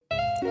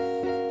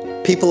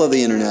People of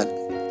the internet,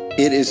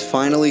 it is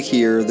finally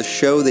here, the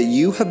show that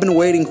you have been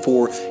waiting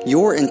for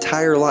your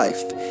entire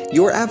life.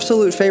 Your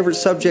absolute favorite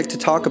subject to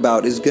talk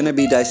about is going to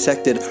be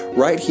dissected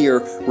right here,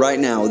 right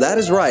now. That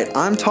is right,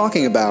 I'm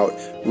talking about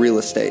real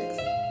estate.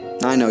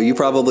 I know, you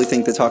probably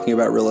think that talking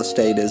about real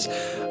estate is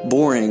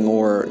boring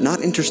or not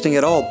interesting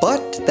at all,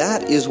 but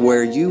that is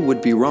where you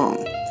would be wrong.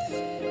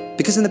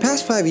 Because in the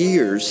past 5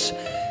 years,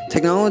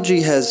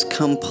 technology has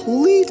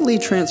completely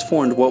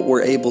transformed what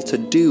we're able to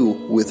do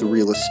with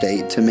real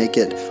estate to make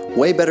it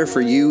way better for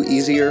you,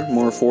 easier,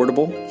 more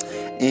affordable.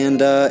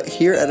 And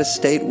here at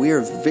Estate, we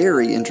are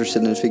very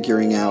interested in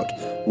figuring out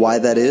why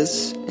that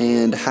is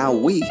and how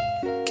we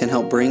can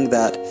help bring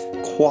that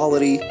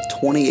quality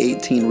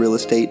 2018 real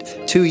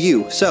estate to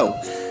you. So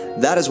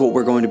that is what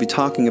we're going to be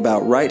talking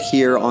about right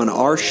here on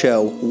our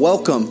show.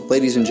 Welcome,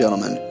 ladies and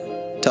gentlemen,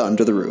 to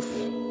Under the Roof.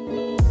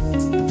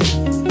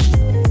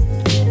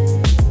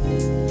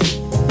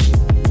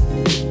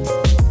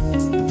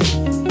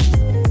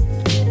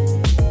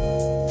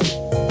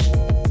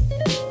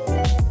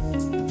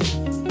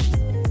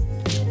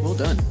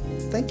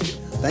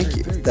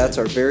 That's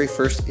our very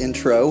first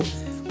intro,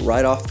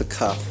 right off the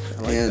cuff.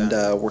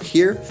 We're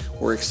here.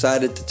 We're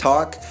excited to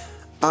talk.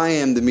 I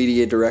am the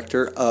media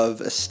director of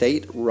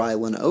Estate,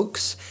 Rylan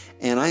Oakes,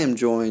 and I am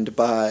joined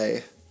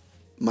by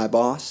my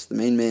boss, the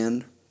main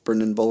man,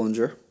 Brendan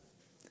Bollinger.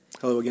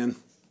 Hello again.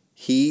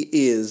 He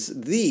is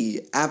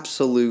the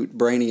absolute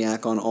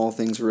brainiac on all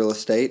things real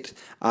estate.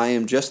 I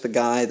am just the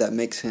guy that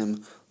makes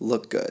him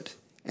look good.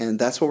 And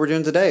that's what we're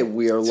doing today.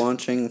 We are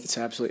launching... It's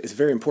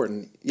very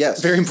important.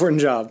 Yes. Very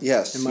important job.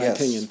 Yes. In my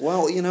opinion.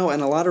 Well,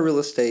 and a lot of real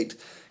estate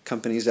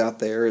companies out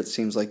there, it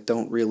seems like,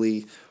 don't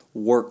really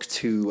work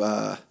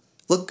to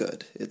look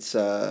good. It's...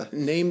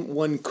 Name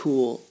one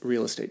cool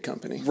real estate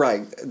company.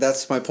 Right.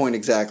 That's my point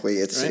exactly.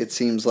 It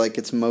seems like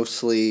it's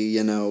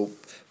mostly,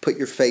 put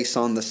your face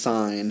on the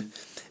sign,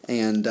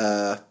 and...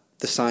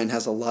 the sign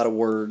has a lot of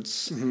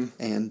words,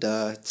 and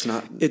it's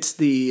not... It's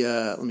the,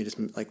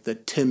 the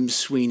Tim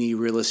Sweeney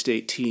real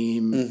estate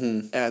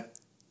team at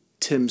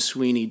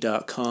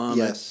timsweeney.com,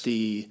 yes. At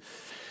the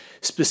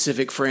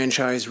specific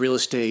franchise real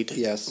estate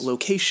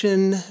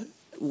location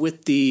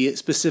with the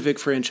specific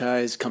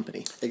franchise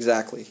company.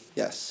 Exactly,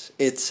 yes.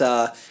 It's,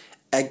 I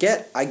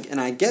get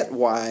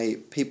why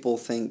people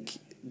think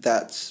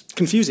that's...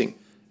 Confusing.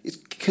 It's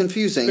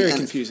confusing. Very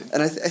confusing.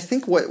 And I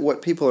think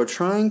what people are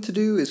trying to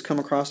do is come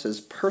across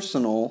as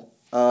personal,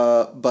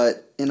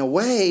 but in a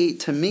way,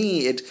 to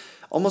me, it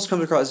almost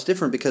comes across as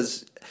different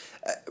because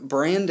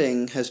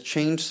branding has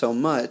changed so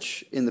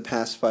much in the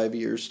past 5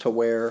 years to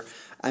where,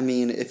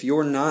 if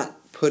you're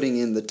not putting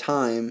in the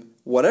time,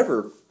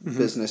 whatever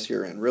business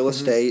you're in, real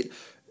estate,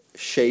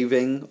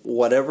 shaving,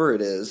 whatever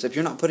it is, if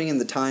you're not putting in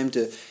the time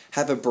to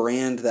have a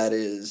brand that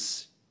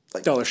is...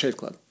 Like Dollar Shave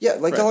Club. Yeah,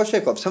 like Dollar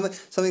Shave Club.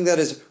 Something that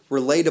is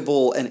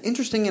relatable and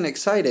interesting and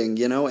exciting,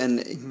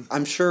 and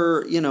I'm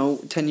sure,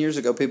 10 years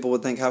ago people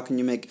would think, how can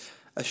you make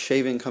a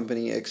shaving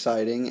company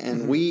exciting?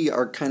 And we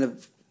are kind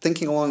of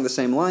thinking along the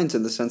same lines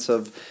in the sense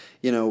of,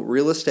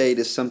 real estate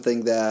is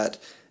something that,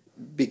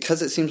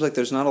 because it seems like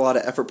there's not a lot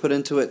of effort put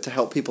into it to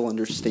help people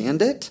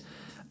understand it,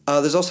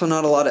 there's also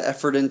not a lot of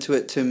effort into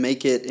it to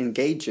make it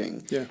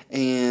engaging. Yeah.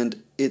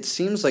 And it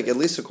seems like, at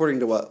least according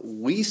to what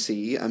we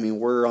see,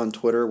 we're on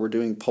Twitter, we're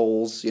doing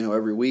polls,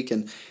 every week,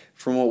 and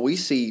from what we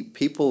see,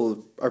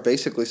 people are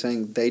basically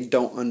saying they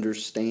don't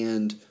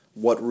understand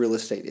what real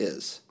estate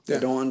is. Yeah.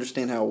 They don't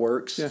understand how it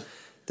works. Yeah.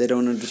 They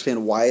don't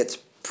understand why it's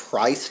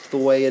priced the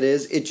way it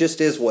is. It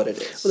just is what it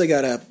is. Well,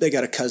 they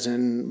got a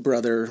cousin,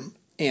 brother,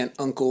 aunt,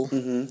 uncle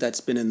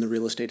that's been in the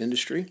real estate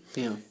industry.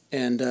 Yeah.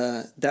 And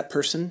that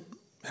person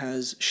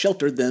has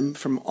sheltered them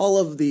from all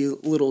of the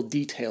little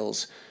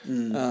details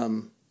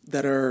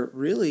that are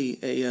really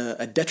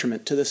a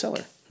detriment to the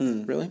seller,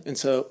 really. And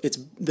so it's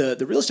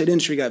the real estate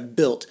industry got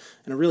built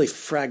in a really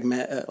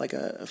fragmented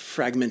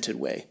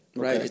way,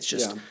 right? Okay. It's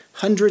just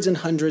hundreds and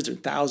hundreds or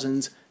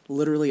thousands,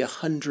 literally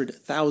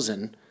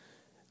 100,000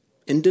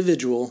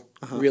 individual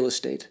real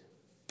estate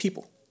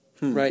people,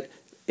 right?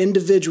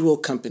 Individual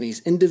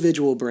companies,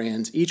 individual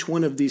brands. Each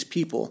one of these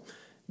people,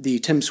 the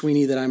Tim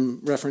Sweeney that I'm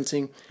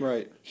referencing,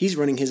 right? He's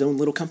running his own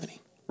little company.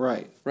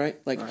 Right.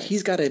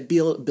 He's got to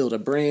build a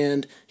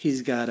brand.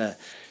 He's got to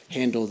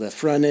handle the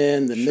front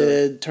end, the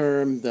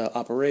midterm, the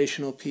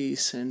operational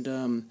piece.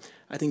 And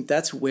I think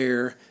that's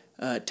where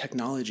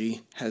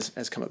technology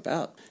has come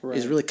about,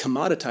 is really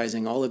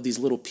commoditizing all of these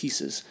little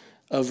pieces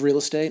of real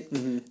estate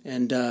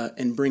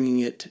and bringing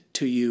it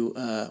to you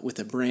with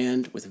a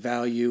brand, with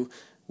value,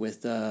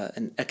 with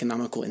an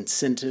economical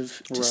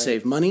incentive to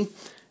save money.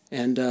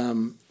 And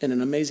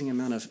an amazing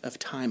amount of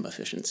time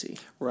efficiency.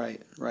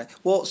 Right.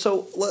 Well,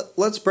 so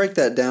let's break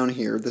that down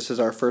here. This is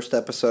our first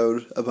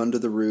episode of Under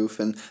the Roof,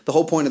 and the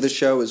whole point of this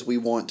show is we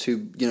want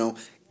to,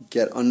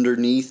 get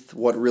underneath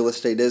what real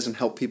estate is and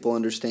help people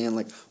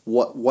understand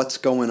what's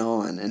going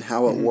on and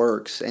how it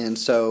works. And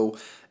so,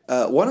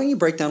 why don't you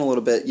break down a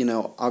little bit?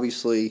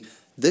 Obviously,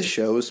 this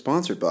show is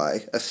sponsored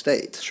by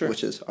Estate, Sure.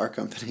 which is our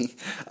company.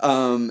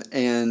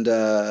 And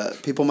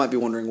people might be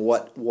wondering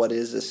what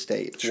is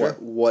Estate? Sure.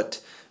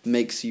 What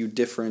makes you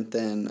different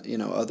than,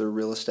 other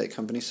real estate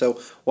companies?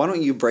 So why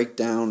don't you break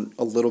down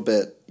a little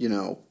bit,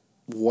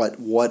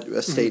 what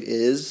Estate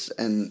is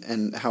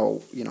and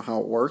how how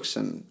it works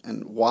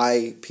and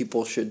why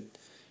people should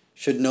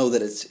know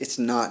that it's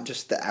not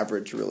just the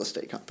average real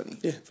estate company.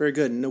 Yeah, very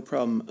good, no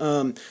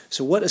problem.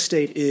 So what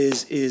Estate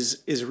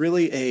is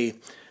really a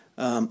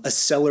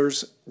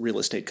seller's real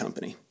estate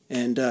company,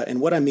 and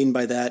what I mean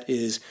by that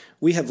is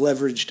we have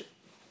leveraged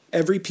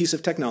every piece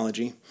of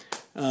technology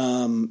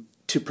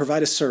to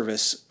provide a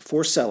service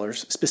for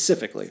sellers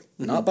specifically,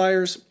 not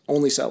buyers,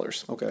 only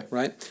sellers. Okay.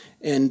 Right?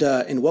 And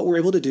what we're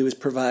able to do is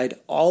provide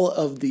all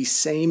of the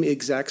same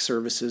exact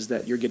services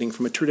that you're getting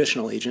from a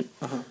traditional agent,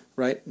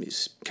 right?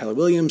 These Keller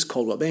Williams,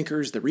 Coldwell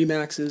Bankers, the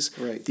RE/MAXes,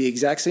 Right. the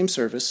exact same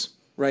service,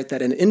 right,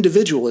 that an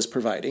individual is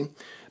providing,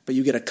 but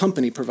you get a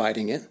company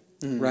providing it,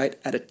 right,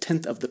 at a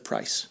tenth of the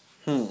price.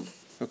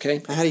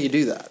 Okay? How do you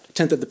do that?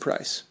 Tenth of the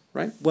price,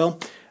 right? Well,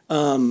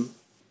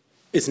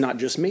 it's not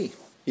just me.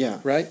 Yeah.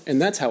 Right?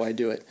 And that's how I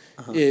do it,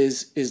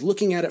 is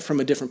looking at it from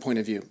a different point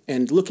of view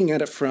and looking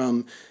at it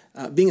from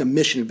being a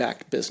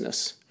mission-backed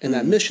business. And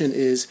that mission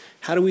is,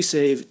 how do we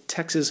save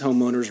Texas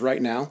homeowners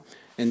right now,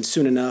 and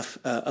soon enough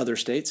other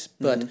states,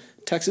 but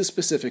Texas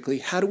specifically,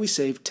 how do we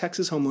save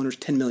Texas homeowners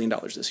 $10 million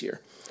this year?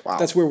 Wow.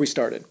 That's where we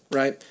started,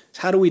 right?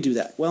 How do we do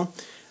that? Well,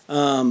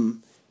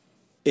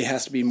 it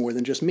has to be more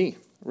than just me.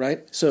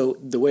 Right? So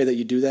the way that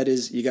you do that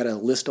is you got to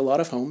list a lot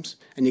of homes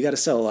and you got to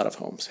sell a lot of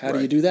homes. How do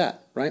you do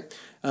that? Right?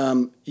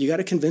 You got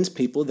to convince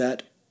people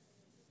that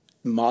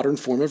modern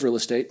form of real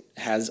estate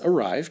has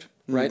arrived.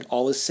 Right?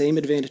 All the same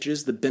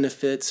advantages, the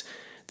benefits,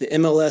 the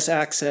MLS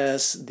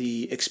access,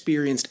 the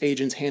experienced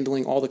agents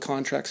handling all the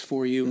contracts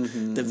for you,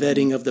 the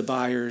vetting of the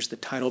buyers, the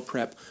title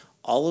prep,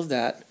 all of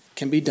that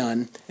can be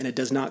done, and it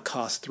does not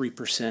cost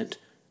 3%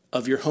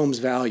 of your home's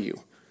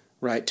value.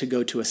 Right, to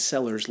go to a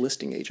seller's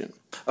listing agent.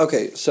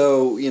 Okay,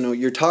 so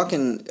you're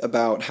talking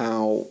about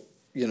how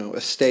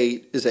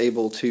Estate is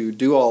able to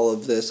do all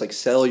of this, like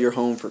sell your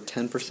home for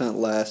 10%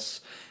 less,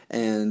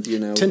 and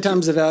 10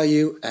 times the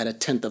value at a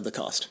tenth of the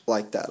cost.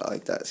 Like that. I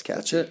like that. It's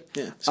catchy. That's it.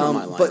 Yeah, it's not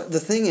my line. But the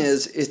thing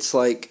is, it's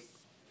like,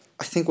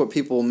 I think what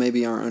people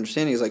maybe aren't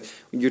understanding is like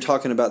when you're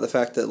talking about the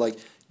fact that like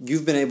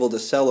you've been able to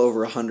sell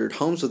over 100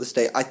 homes with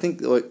Estate. I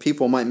think what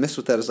people might miss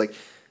with that is like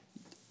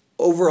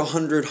over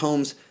 100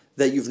 homes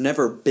that you've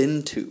never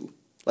been to.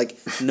 Like,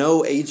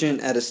 no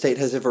agent at Estate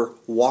has ever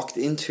walked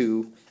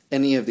into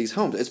any of these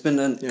homes. It's been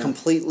done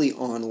completely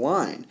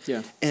online.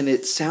 Yeah. And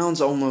it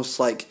sounds almost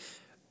like,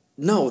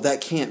 no,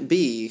 that can't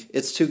be.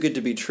 It's too good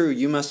to be true.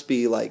 You must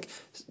be, like,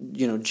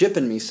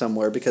 gypping me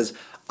somewhere, because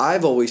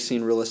I've always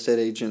seen real estate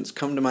agents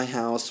come to my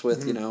house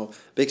with,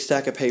 big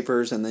stack of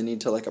papers, and they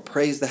need to, like,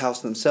 appraise the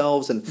house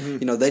themselves, and,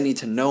 they need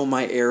to know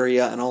my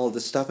area and all of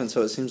this stuff. And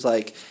so it seems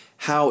like,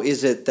 how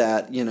is it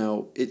that,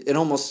 it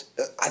almost,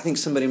 I think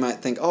somebody might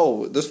think,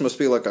 oh, this must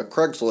be like a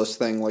Craigslist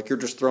thing, like you're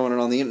just throwing it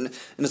on the internet.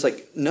 And it's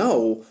like,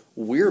 no,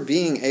 we're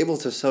being able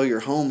to sell your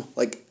home,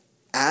 like,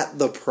 at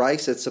the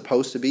price it's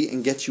supposed to be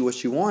and get you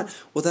what you want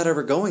without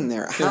ever going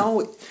there.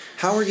 Yeah.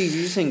 How are you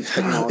using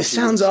technology? It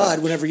sounds odd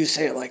whenever you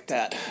say it like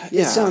that.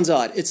 Yeah. It sounds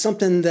odd. It's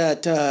something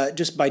that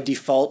just by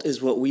default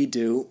is what we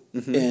do,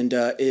 and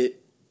it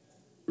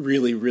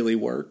really, really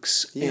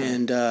works. Yeah.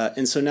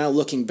 And so now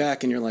looking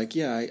back, and you're like,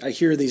 yeah, I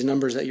hear these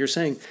numbers that you're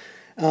saying,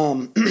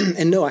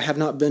 and no, I have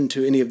not been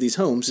to any of these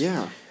homes.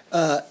 Yeah.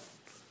 But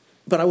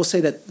I will say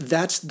that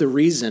that's the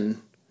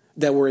reason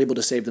that we're able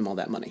to save them all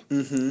that money,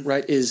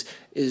 right? Is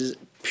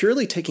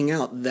purely taking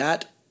out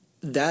that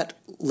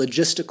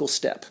logistical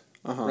step,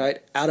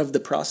 right, out of the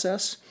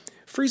process,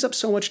 frees up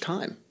so much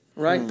time,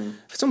 right?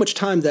 So much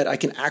time that I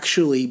can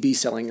actually be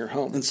selling your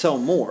home and sell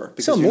more,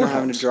 because you're not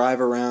having to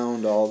drive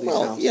around all these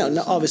houses. Yeah,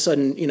 all of a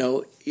sudden,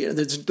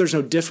 there's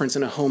no difference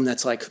in a home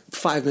that's like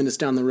 5 minutes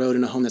down the road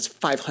and a home that's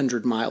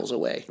 500 miles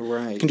away.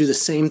 Right, you can do the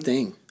same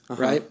thing,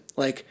 right?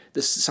 Like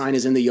the sign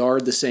is in the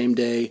yard the same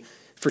day.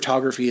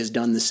 Photography is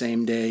done the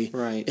same day.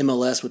 Right.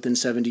 MLS within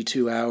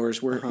 72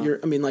 hours. Where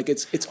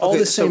it's all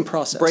the same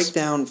process. Break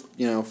down,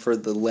 for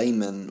the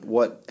layman,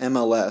 what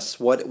MLS,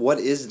 what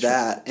is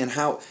that, and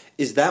how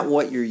is that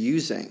what you're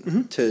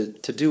using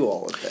to do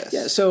all of this?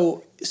 Yeah.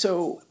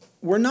 So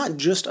we're not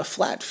just a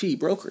flat fee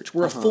brokerage.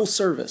 We're a full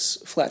service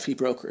flat fee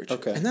brokerage.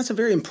 Okay. And that's a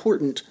very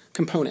important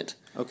component.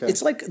 Okay.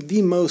 It's like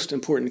the most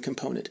important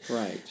component.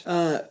 Right.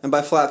 And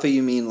by flat fee,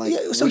 you mean like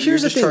so you're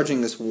just charging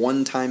this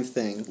one-time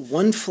thing.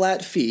 One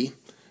flat fee.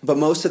 But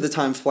most of the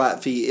time,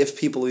 flat fee, if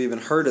people have even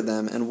heard of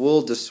them, and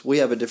we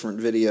have a different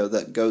video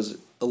that goes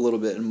a little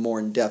bit more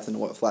in depth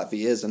into what flat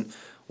fee is, and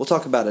we'll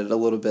talk about it a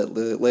little bit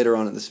later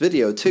on in this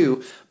video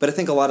too. But I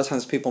think a lot of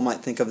times people might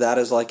think of that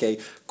as like a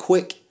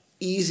quick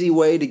easy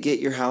way to get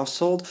your house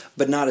sold,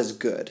 but not as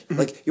good.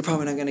 Like, you're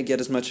probably not going to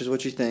get as much as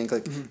what you think.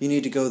 Like, you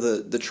need to go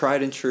the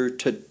tried and true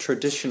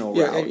traditional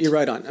route. You're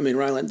right on. I mean,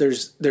 Ryland,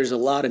 there's a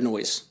lot of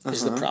noise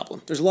is the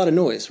problem. There's a lot of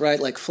noise, right?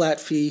 Like flat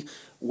fee,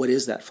 what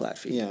is that flat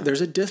fee? Yeah.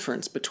 There's a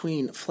difference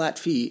between flat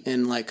fee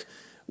and like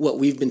what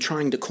we've been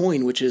trying to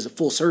coin, which is a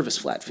full service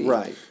flat fee.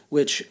 Right.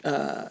 Which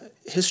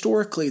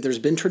historically there's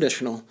been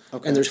traditional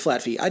and there's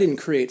flat fee. I didn't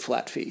create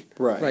flat fee.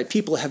 Right.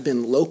 People have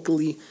been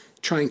locally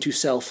trying to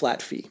sell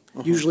flat fee.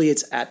 Usually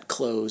it's at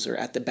close or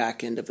at the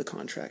back end of the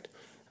contract.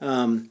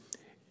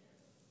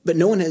 But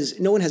no one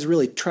has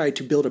really tried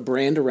to build a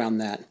brand around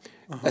that,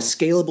 a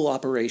scalable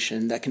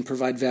operation that can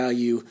provide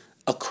value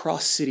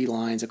across city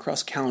lines,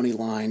 across county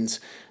lines,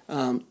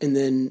 and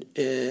then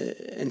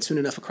and soon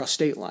enough across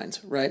state lines,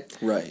 right?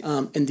 Right.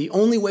 And the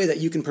only way that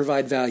you can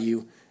provide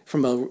value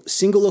from a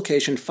single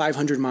location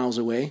 500 miles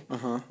away,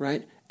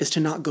 right, is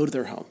to not go to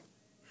their home,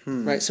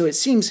 right? So it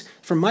seems,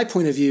 from my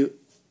point of view,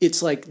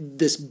 it's like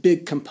this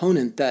big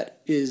component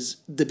that is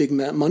the big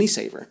money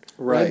saver,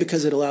 right?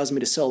 Because it allows me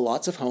to sell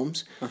lots of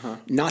homes,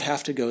 not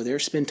have to go there,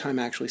 spend time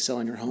actually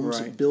selling your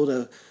homes, build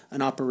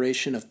an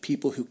operation of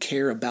people who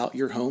care about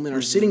your home and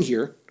are sitting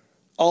here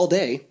all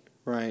day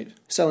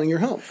selling your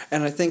home.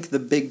 And I think the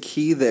big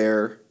key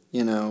there,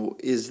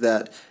 is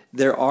that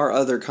there are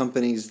other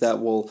companies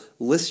that will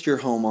list your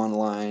home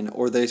online,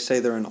 or they say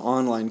they're an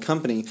online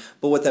company,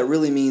 but what that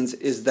really means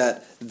is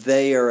that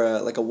they are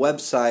like a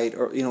website,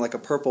 or like a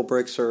Purple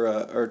Bricks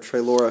or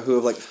Trailora, who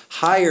have like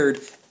hired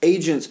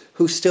agents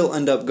who still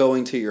end up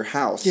going to your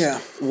house.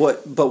 Yeah.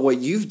 But what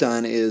you've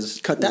done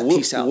is cut that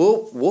piece out.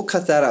 We'll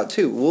cut that out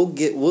too.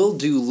 We'll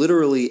do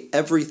literally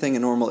everything a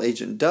normal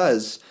agent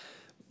does,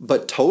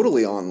 but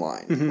totally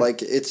online.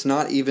 Like, it's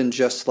not even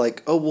just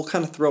like, we'll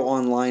kind of throw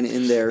online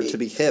in there to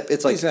be hip.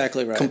 It's like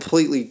exactly right.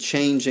 Completely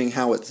changing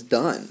how it's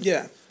done.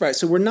 Yeah, right.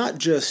 So we're not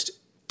just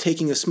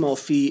taking a small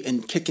fee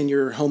and kicking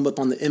your home up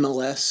on the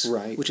MLS,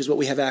 which is what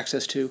we have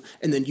access to,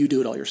 and then you do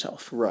it all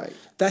yourself. Right.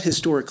 That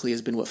historically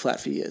has been what flat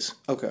fee is.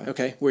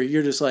 Okay, where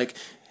you're just like...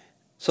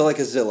 So like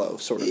a Zillow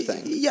sort of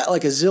thing. Yeah,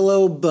 like a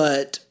Zillow,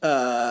 but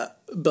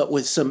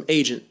with some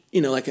agent,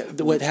 like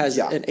what has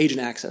an agent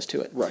access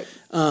to it. Right.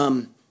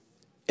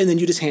 And then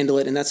you just handle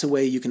it, and that's a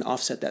way you can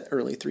offset that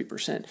early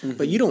 3%.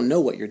 But you don't know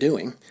what you're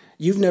doing.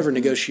 You've never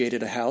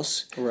negotiated a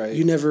house. Right.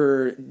 You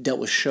never dealt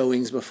with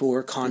showings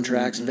before,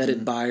 contracts,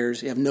 vetted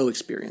buyers. You have no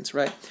experience,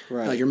 right?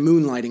 You're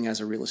moonlighting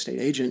as a real estate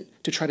agent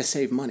to try to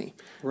save money.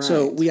 Right.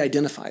 So we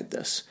identified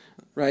this,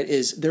 right?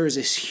 There is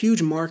this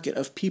huge market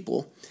of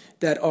people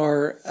that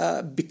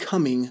are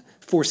becoming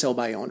for sale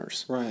by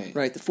owners. Right.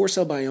 The for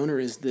sale by owner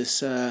is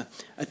this a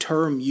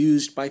term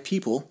used by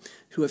people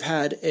who have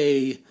had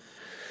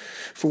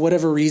for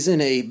whatever reason,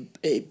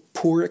 a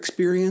poor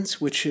experience,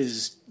 which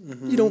is,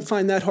 you don't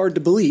find that hard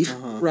to believe,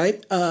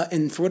 right?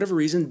 And for whatever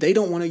reason, they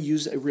don't want to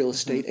use a real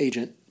estate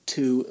agent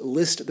to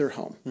list their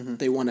home.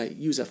 They want to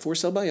use a for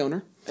sale by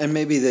owner. And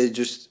maybe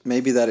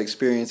that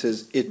experience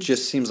is, it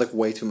just seems like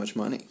way too much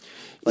money.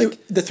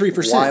 Like, the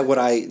 3%. Why would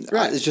I?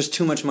 Right. It's just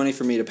too much money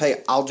for me to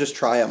pay. I'll just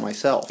try it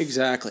myself.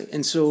 Exactly.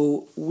 And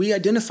so we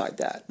identified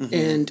that.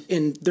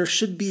 And there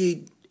should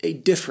be a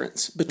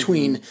difference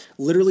between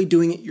literally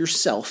doing it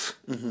yourself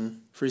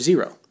for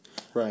zero,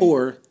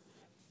 or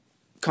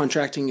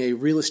contracting a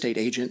real estate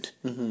agent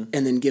and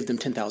then give them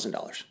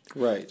 $10,000.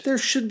 Right. There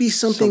should be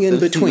something in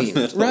between,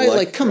 right?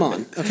 Like, come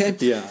on, okay?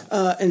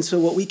 Yeah. And so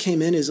what we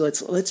came in is let's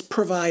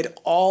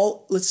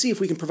see if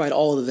we can provide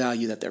all of the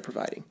value that they're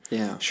providing.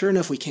 Yeah. Sure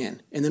enough, we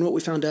can. And then what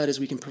we found out is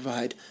we can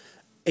provide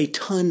a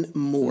ton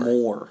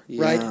more.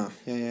 Yeah. Right?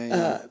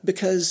 Yeah.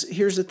 Because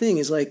here's the thing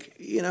is, like,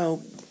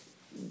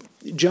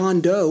 John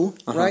Doe,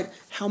 right?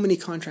 How many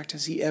contracts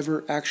has he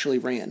ever actually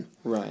ran?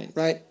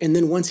 Right. And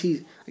then once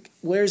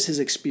where's his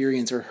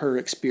experience or her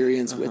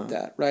experience with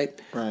that? Right.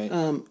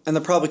 And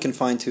they're probably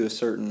confined to a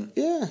certain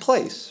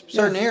place,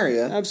 certain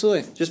area.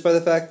 Absolutely. Just by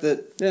the fact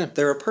that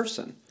they're a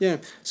person. Yeah.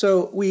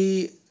 So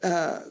we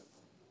go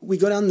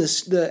down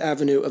the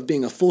avenue of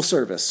being a full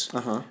service,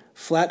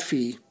 flat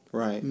fee,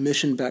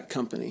 mission-backed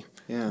company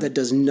that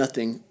does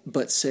nothing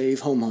but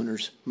save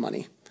homeowners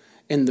money.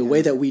 And the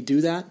way that we do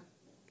that,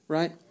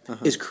 right,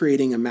 is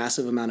creating a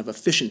massive amount of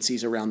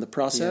efficiencies around the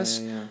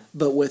process,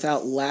 but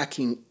without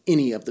lacking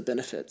any of the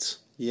benefits.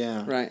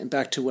 Yeah. Right. And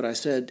back to what I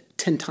said,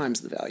 10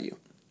 times the value.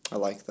 I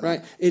like that.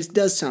 Right. It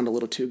does sound a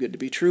little too good to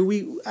be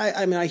true.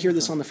 I hear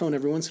this on the phone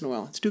every once in a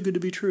while. It's too good to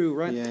be true,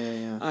 right?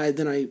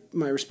 Yeah.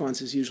 My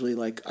response is usually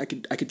like, I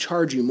could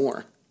charge you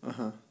more.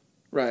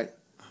 Right.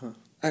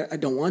 I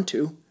don't want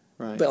to.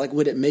 Right. But like,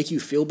 would it make you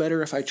feel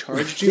better if I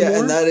charged you more?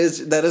 And that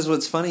is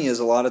what's funny is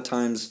a lot of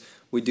times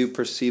we do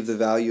perceive the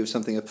value of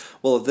something of,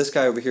 well, if this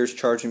guy over here is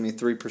charging me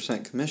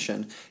 3%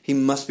 commission, he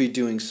must be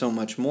doing so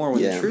much more.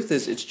 When the truth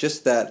is, it's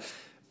just that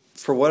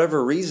for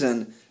whatever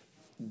reason,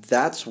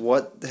 that's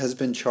what has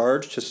been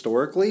charged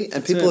historically,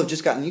 and people have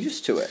just gotten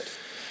used to it.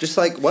 Just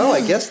like, well,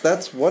 I guess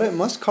that's what it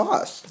must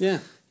cost. Yeah.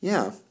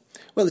 Yeah.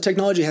 Well, the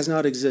technology has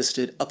not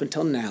existed up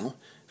until now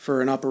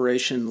for an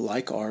operation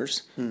like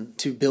ours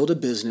to build a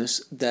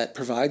business that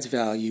provides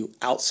value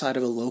outside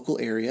of a local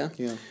area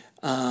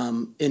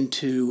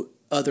into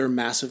other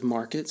massive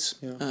markets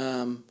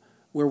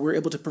where we're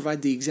able to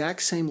provide the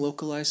exact same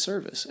localized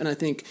service. And I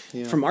think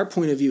from our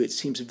point of view, it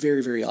seems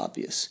very, very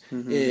obvious.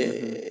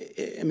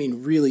 I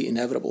mean, really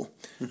inevitable.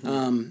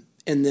 And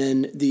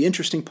then the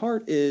interesting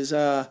part is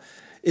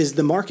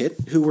the market,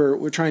 who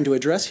we're trying to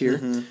address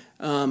here.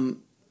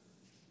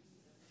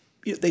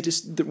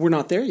 We're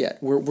not there yet.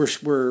 We're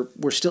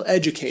still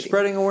educating,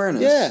 spreading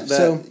awareness. Yeah, that,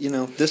 so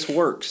this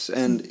works,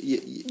 and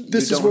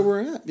this is where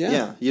we're at.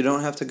 Yeah, you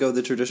don't have to go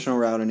the traditional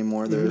route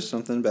anymore. There's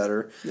something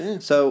better. Yeah.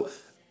 So,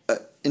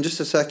 in just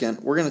a second,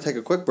 we're going to take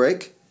a quick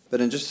break.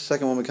 But in just a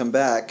second, when we come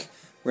back,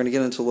 we're going to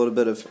get into a little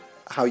bit of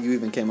how you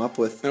even came up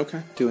with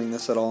doing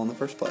this at all in the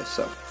first place.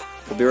 So,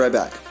 we'll be right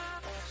back.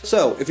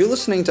 So, if you're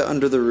listening to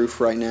Under the Roof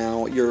right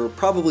now, you're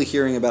probably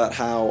hearing about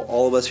how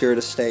all of us here at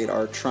Estate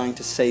are trying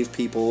to save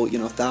people,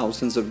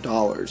 thousands of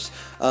dollars.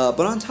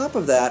 But on top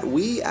of that,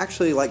 we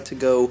actually like to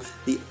go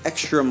the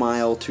extra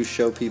mile to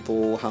show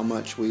people how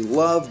much we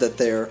love that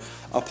they're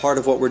a part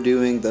of what we're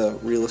doing, the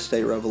real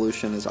estate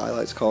revolution, as I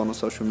like to call it on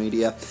social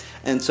media.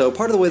 And so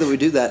part of the way that we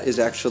do that is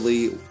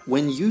actually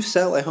when you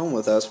sell a home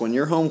with us, when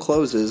your home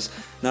closes,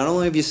 not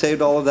only have you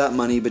saved all of that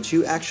money, but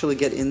you actually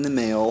get in the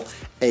mail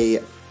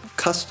a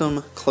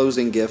custom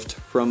closing gift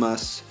from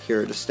us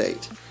here at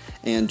Estate.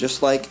 And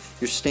just like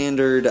your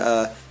standard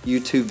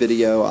YouTube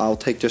video, I'll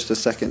take just a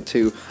second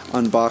to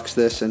unbox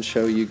this and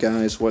show you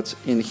guys what's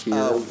in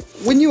here.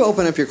 When you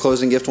open up your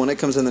closing gift, when it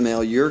comes in the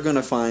mail, you're going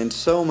to find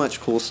so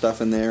much cool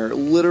stuff in there.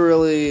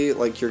 Literally,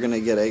 like you're going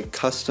to get a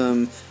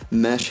custom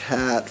mesh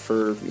hat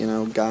for,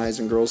 guys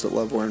and girls that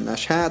love wearing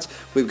mesh hats.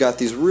 We've got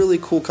these really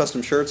cool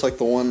custom shirts like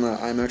the one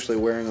that I'm actually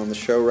wearing on the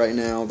show right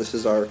now. This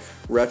is our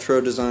retro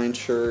design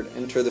shirt,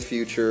 Enter the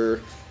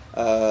Future.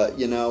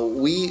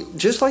 We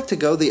just like to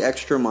go the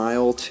extra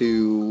mile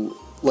to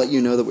let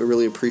you know that we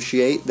really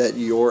appreciate that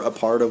you're a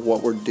part of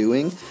what we're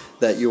doing,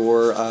 that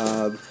you're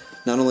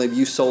not only have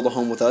you sold a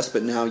home with us,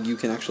 but now you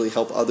can actually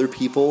help other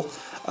people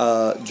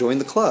join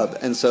the club.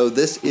 And so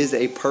this is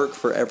a perk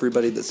for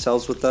everybody that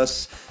sells with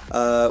us.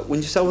 When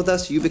you sell with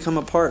us, you become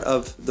a part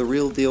of the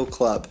Real Deal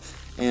Club.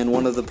 And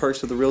one of the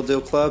perks of the Real Deal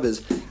Club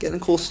is getting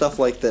cool stuff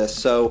like this.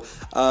 So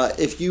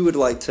if you would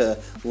like to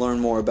learn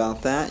more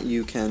about that,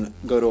 you can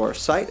go to our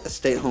site,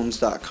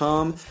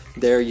 estatehomes.com.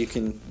 There you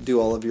can do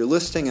all of your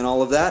listing and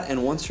all of that.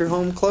 And once your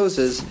home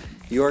closes,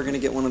 you are going to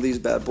get one of these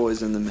bad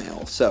boys in the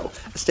mail. So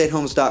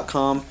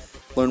estatehomes.com.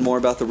 Learn more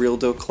about the Real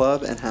Deal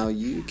Club and how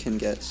you can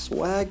get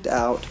swagged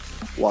out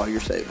while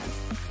you're saving.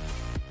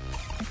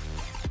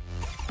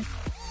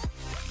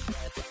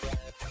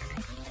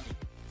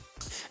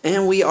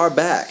 And we are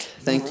back.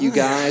 Thank you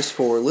guys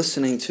for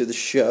listening to the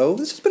show.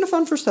 This has been a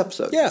fun first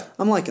episode. Yeah.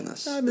 I'm liking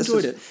this. I've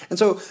enjoyed it. And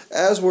so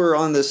as we're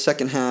on this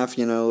second half,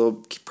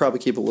 we'll probably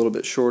keep a little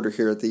bit shorter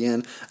here at the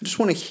end. I just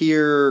want to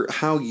hear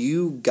how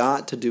you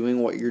got to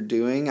doing what you're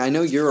doing. I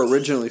know you're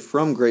originally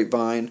from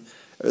Grapevine,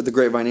 or the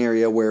Grapevine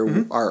area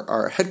where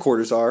our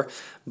headquarters are,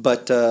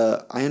 but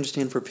I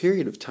understand for a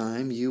period of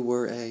time you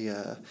were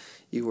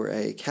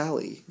a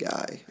Cali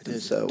guy. I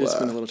did. So, did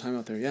spend a little time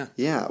out there, yeah.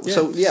 Yeah.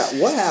 So,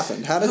 what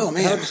happened? How did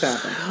this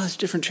happen? Oh, it's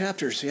different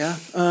chapters, yeah.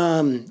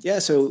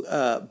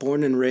 So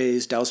born and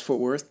raised Dallas-Fort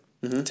Worth,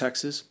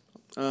 Texas.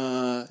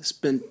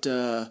 Spent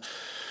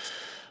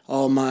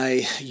all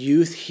my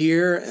youth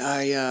here.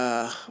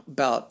 I,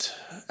 about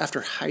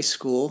after high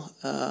school,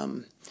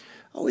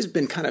 always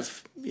been kind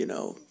of,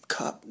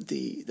 caught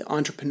the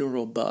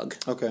entrepreneurial bug.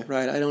 Okay.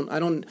 Right?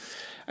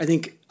 I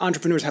think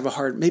entrepreneurs have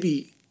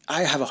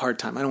I have a hard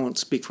time. I don't want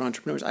to speak for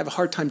entrepreneurs. I have a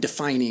hard time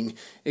defining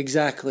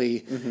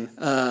exactly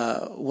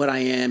what I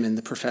am in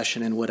the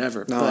profession and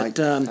whatever. No, but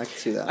I can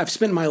see that. I've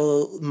spent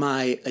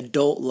my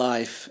adult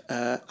life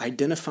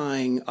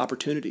identifying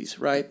opportunities,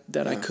 right,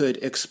 that I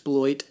could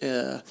exploit,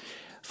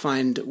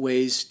 find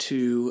ways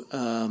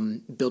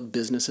to build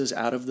businesses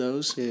out of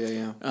those.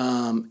 Yeah.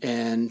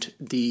 And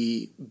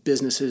the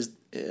businesses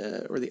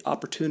or the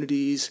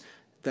opportunities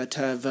that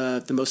have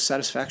the most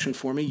satisfaction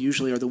for me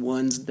usually are the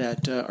ones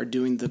that are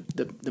doing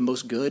the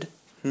most good,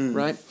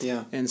 right?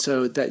 Yeah. And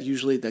so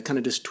that kind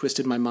of just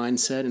twisted my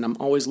mindset, and I'm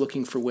always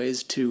looking for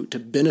ways to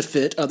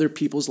benefit other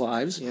people's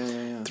lives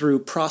through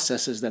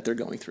processes that they're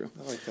going through.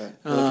 I like that.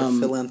 Like a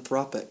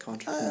philanthropic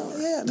entrepreneur.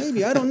 Yeah,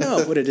 maybe. I don't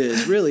know what it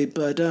is, really,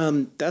 but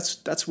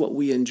that's what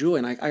we enjoy,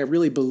 and I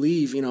really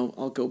believe,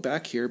 I'll go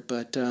back here,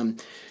 but,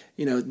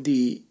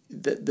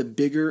 the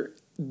bigger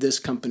this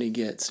company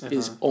gets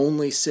is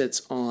only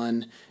sits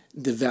on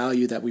the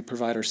value that we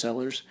provide our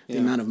sellers, the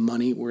amount of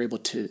money we're able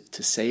to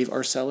save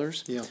our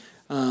sellers. Yeah.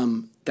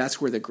 That's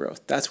where the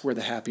growth, that's where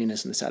the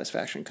happiness and the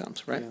satisfaction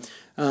comes, right?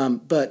 Yeah.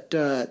 But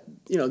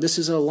this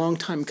is a long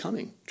time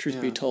coming, truth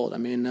be told. I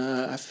mean,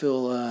 I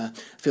feel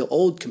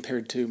old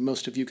compared to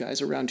most of you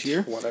guys around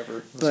here.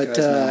 Whatever. But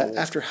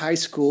after high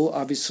school,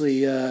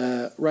 obviously,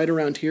 right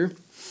around here,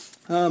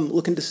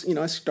 looking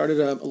to, I started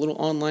a little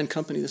online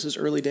company. This is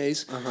early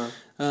days,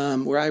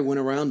 where I went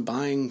around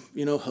buying,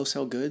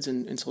 wholesale goods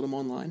and sold them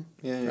online.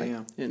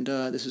 Yeah. And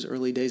this is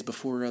early days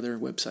before other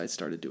websites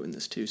started doing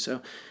this too.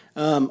 So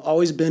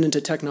always been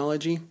into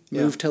technology.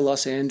 Moved to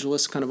Los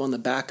Angeles kind of on the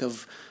back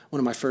of one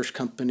of my first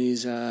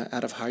companies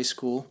out of high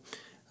school.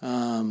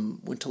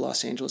 Went to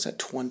Los Angeles at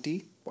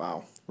 20.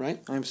 Wow. Right?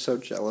 I'm so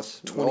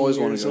jealous. 20 always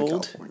years wanted to go to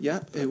old.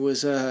 California. Yeah, it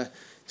was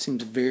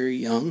seemed very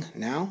young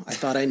now. I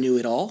thought I knew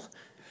it all.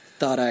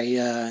 Thought I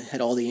had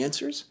all the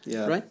answers.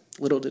 Yeah. Right?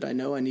 Little did I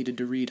know I needed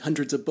to read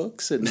hundreds of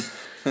books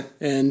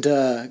and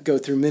go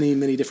through many,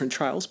 many different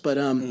trials. But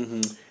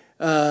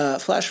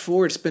flash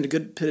forward, spent a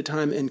good bit of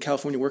time in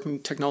California working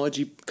with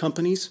technology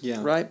companies.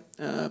 Yeah. Right?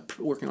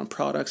 Working on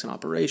products and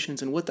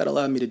operations. And what that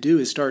allowed me to do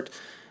is I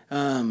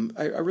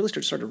really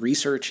started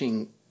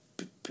researching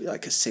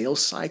like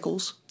sales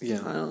cycles.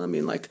 Yeah. I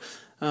mean, like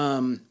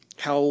how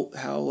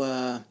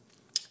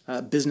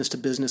business to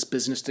business,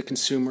 business to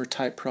consumer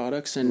type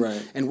products, and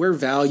where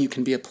value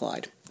can be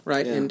applied,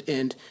 right? Yeah.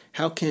 And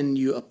how can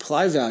you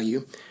apply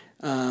value,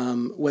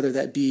 whether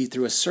that be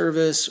through a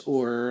service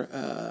or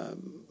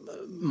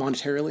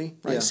monetarily,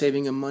 right? Yeah.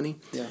 Saving them money.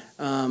 Yeah.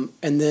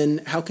 And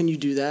then how can you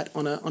do that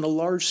on a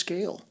large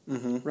scale,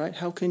 right?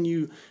 How can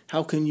you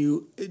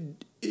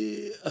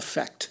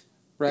affect,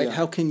 right? Yeah.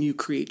 How can you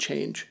create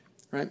change,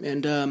 right?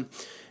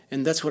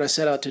 And that's what I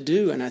set out to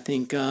do. And I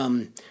think,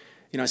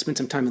 I spent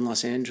some time in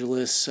Los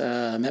Angeles,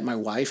 met my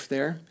wife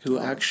there, who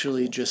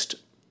actually just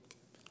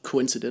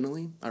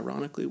coincidentally,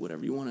 ironically,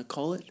 whatever you want to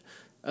call it,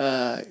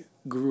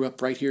 grew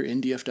up right here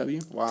in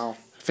DFW. Wow.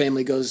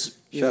 Family goes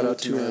Shout out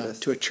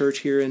to a church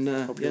here in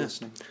Hope you're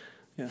listening.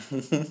 Yeah.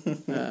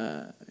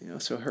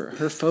 So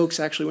her folks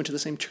actually went to the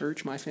same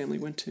church my family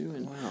went to,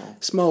 and wow.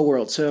 Small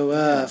world.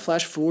 So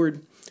flash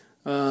forward,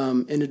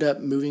 ended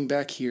up moving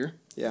back here.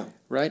 Yeah.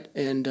 Right,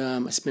 and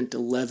I spent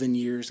 11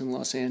 years in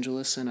Los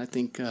Angeles, and I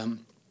think I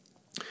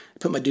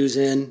put my dues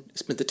in,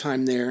 spent the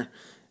time there,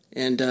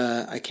 and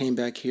I came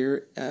back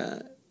here.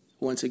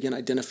 Once again,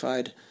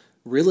 identified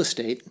real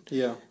estate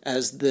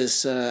as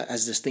this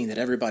thing that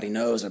everybody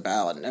knows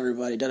about, and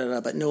everybody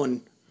but no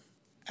one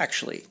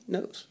actually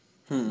knows.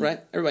 Right?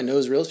 Everybody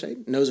knows real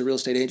estate, knows a real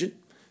estate agent.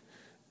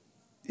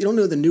 You don't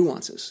know the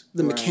nuances,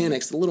 the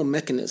mechanics, the little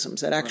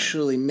mechanisms that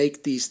actually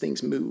make these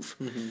things move.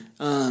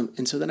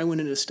 And so then I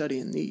went into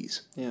studying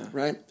these. Yeah.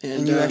 Right?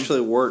 And you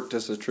actually worked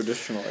as a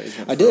traditional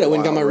agent. I did. I went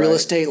and got my real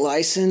estate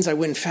license. I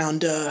went and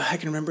found, I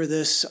can remember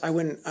this, I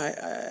went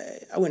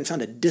and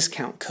found a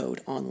discount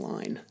code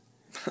online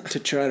to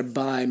try to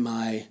buy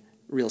my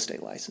real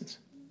estate license.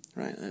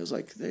 Right? And I was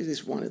like, they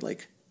just wanted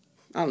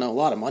a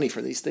lot of money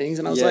for these things.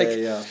 And I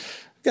was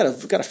Got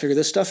to figure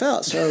this stuff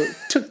out. So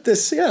took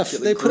this.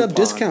 They put up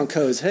discount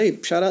codes.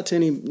 Hey, shout out to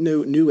any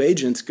new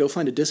agents. Go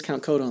find a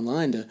discount code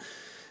online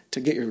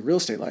to get your real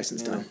estate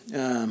license done.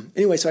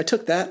 Anyway, so I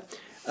took that.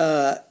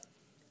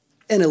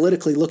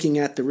 Analytically looking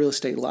at the real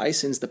estate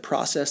license, the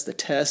process, the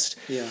test.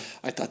 Yeah.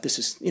 I thought this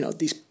is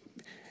these.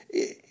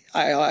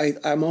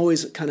 I'm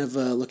always kind of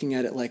looking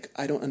at it like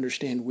I don't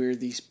understand where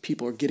these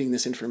people are getting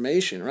this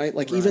information, right?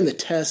 Even the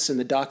tests and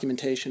the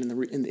documentation and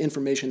the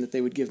information that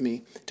they would give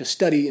me to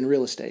study in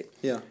real estate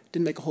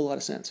didn't make a whole lot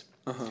of sense.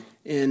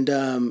 And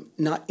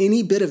not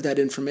any bit of that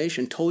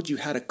information told you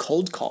how to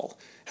cold call,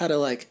 how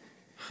to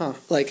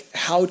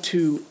how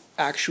to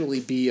actually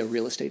be a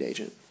real estate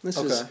agent.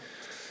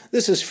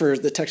 This is for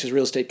the Texas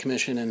Real Estate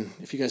Commission, and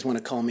if you guys want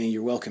to call me,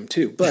 you're welcome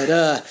too.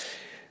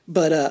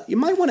 But you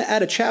might want to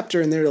add a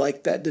chapter in there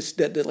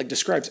that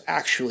describes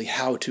actually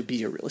how to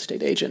be a real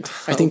estate agent.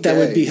 I think that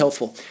would be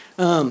helpful.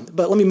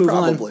 But let me move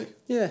on. Probably.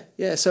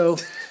 Yeah. So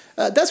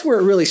that's where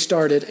it really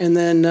started, and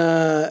then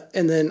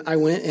I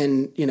went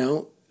and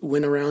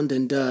went around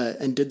and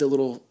did the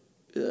little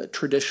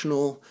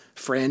traditional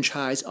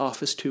franchise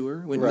office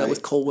tour. Went out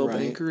with Coldwell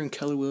Banker and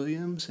Keller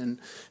Williams and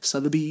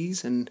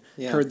Sotheby's and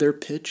heard their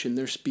pitch and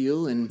their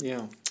spiel and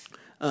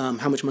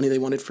how much money they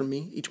wanted from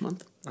me each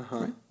month.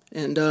 Right?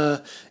 And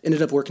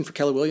ended up working for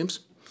Keller Williams.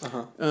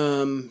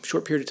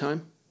 Short period of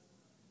time,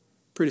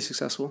 pretty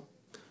successful,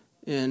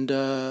 and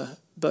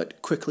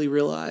but quickly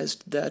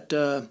realized that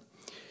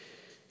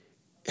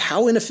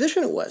how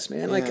inefficient it was,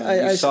 man.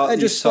 I saw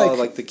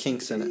the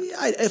kinks in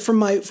it. From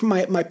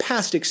my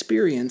past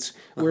experience,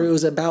 where it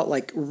was about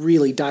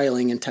really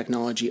dialing in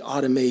technology,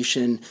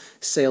 automation,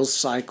 sales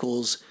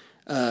cycles,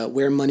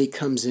 where money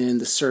comes in,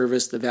 the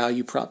service, the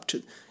value prop,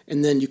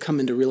 and then you come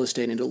into real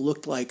estate, and it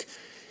looked like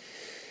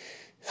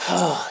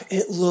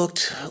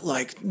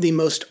the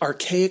most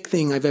archaic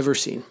thing I've ever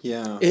seen.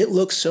 Yeah. It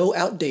looked so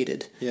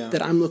outdated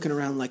that I'm looking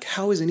around like,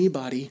 how is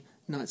anybody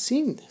not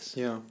seeing this?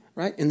 Yeah.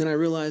 Right? And then I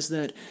realized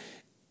that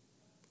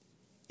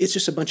it's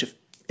just a bunch of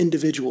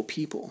individual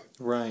people.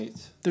 Right.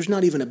 There's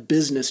not even a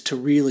business to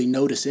really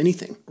notice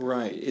anything.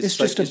 Right. It's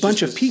just a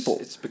bunch of people.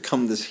 It's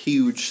become this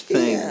huge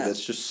thing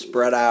that's just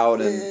spread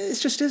out. And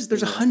it's just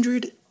there's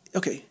 100.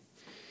 Okay.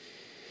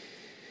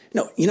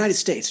 No, United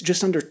States,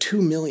 just under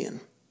 2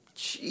 million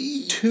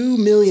Jeez. 2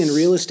 million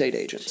real estate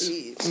agents.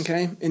 Jeez.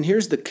 Okay, and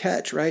here's the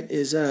catch, right?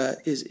 Is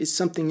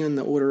something in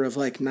the order of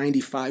like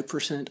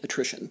 95%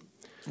 attrition.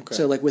 Okay.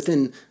 So like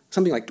within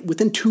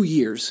 2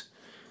 years,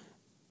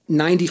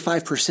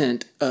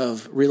 95%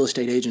 of real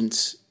estate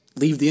agents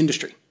leave the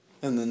industry.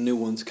 And the new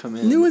ones come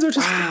in. New ones are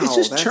just it's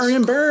just churn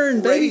and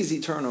burn, baby.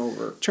 Crazy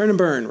turnover. Churn and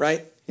burn,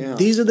 right? Yeah.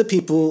 These are the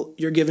people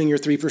you're giving your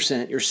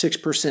 3%, your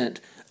 6%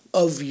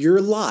 of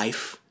your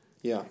life.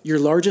 Yeah. Your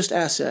largest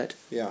asset.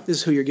 Yeah. This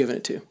is who you're giving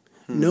it to.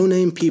 No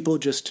name people,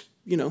 just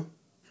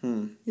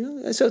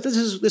So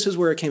this is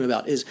where it came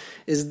about. Is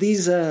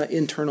these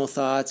internal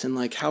thoughts and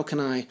like how can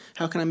I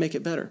make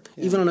it better,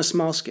 even on a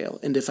small scale?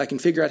 And if I can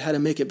figure out how to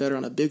make it better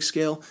on a big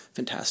scale,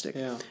 fantastic.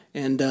 Yeah.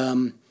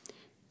 And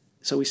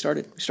so we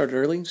started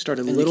early,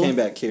 started and little. You came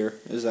back here.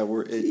 Is that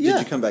where? Did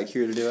you come back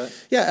here to do it?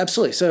 Yeah,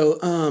 absolutely. So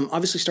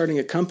obviously, starting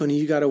a company,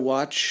 you got to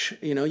watch.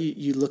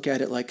 You look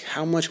at it like,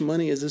 how much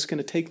money is this going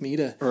to take me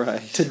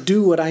to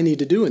do what I need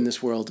to do in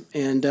this world?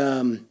 And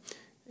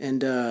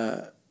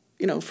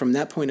from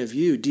that point of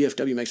view,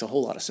 DFW makes a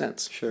whole lot of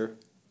sense. Sure.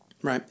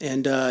 Right,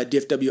 and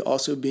DFW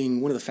also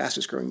being one of the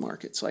fastest growing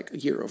markets, like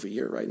year over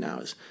year right now,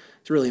 is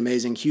really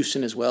amazing.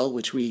 Houston as well,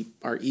 which we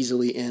are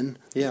easily in.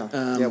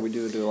 Yeah, we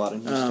do a lot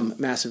in Houston.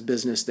 Massive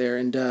business there.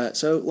 And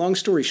so long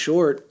story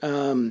short,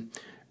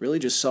 really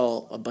just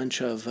saw a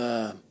bunch of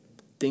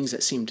things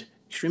that seemed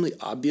extremely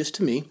obvious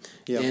to me.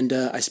 Yeah. And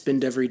I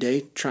spend every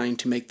day trying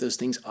to make those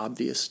things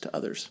obvious to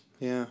others.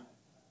 Yeah,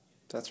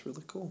 that's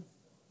really cool.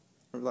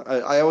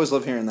 I always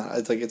love hearing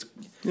that. It's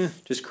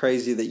just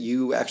crazy that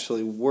you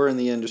actually were in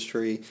the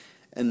industry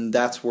and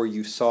that's where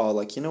you saw,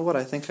 like, you know what,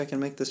 I think I can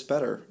make this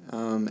better.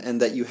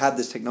 And that you had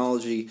this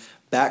technology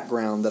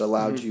background that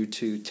allowed you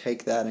to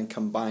take that and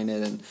combine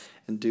it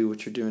and do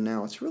what you're doing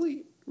now. It's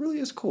really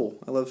is cool.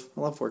 I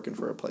love working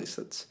for a place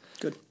that's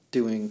good,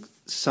 doing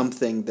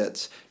something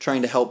that's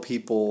trying to help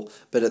people,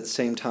 but at the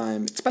same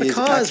time, it's about a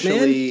cause,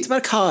 man. It's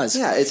about a cause.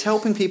 Yeah, it's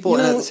helping people,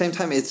 and at the same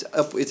time, it's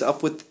up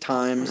with the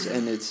times,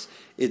 and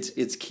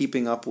it's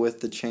keeping up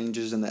with the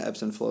changes and the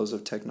ebbs and flows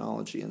of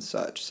technology and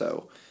such.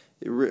 So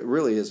it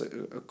really is a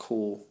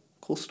cool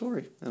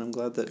story, and I'm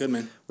glad that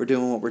we're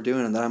doing what we're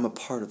doing and that I'm a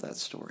part of that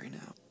story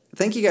now.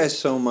 Thank you guys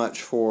so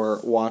much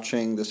for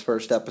watching this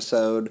first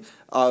episode.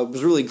 It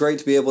was really great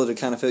to be able to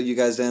kind of fill you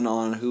guys in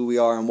on who we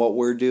are and what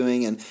we're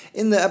doing. And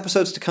in the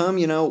episodes to come,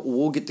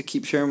 we'll get to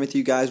keep sharing with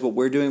you guys what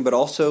we're doing, but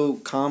also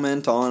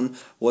comment on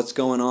what's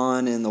going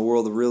on in the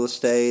world of real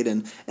estate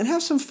and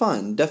have some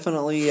fun.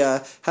 Definitely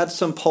had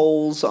some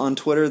polls on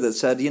Twitter that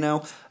said,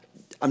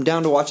 I'm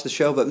down to watch the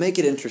show, but make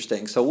it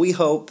interesting. So we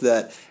hope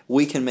that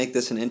we can make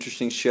this an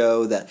interesting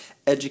show that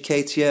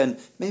educates you and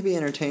maybe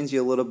entertains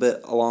you a little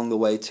bit along the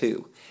way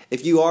too.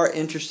 If you are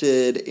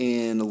interested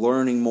in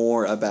learning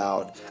more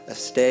about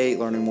estate,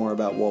 learning more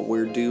about what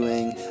we're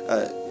doing,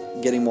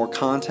 getting more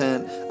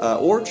content,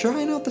 or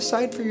trying out the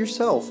site for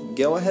yourself,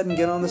 go ahead and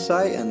get on the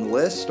site and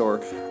list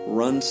or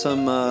run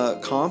some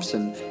comps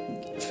and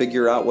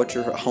figure out what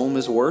your home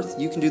is worth.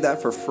 You can do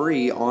that for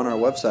free on our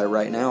website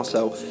right now.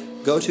 So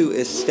go to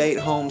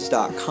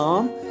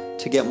estatehomes.com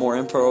to get more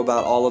info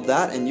about all of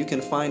that, and you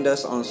can find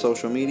us on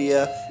social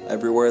media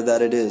everywhere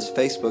that it is.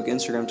 Facebook,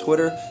 Instagram,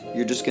 Twitter.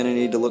 You're just going to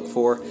need to look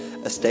for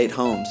Estate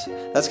Homes.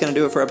 That's going to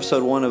do it for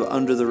episode 1 of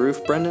Under the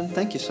Roof. Brendan,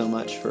 thank you so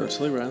much for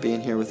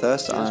being here with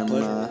us. I'm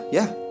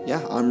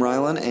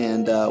Rylan,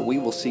 and we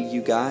will see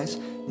you guys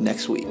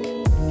next week.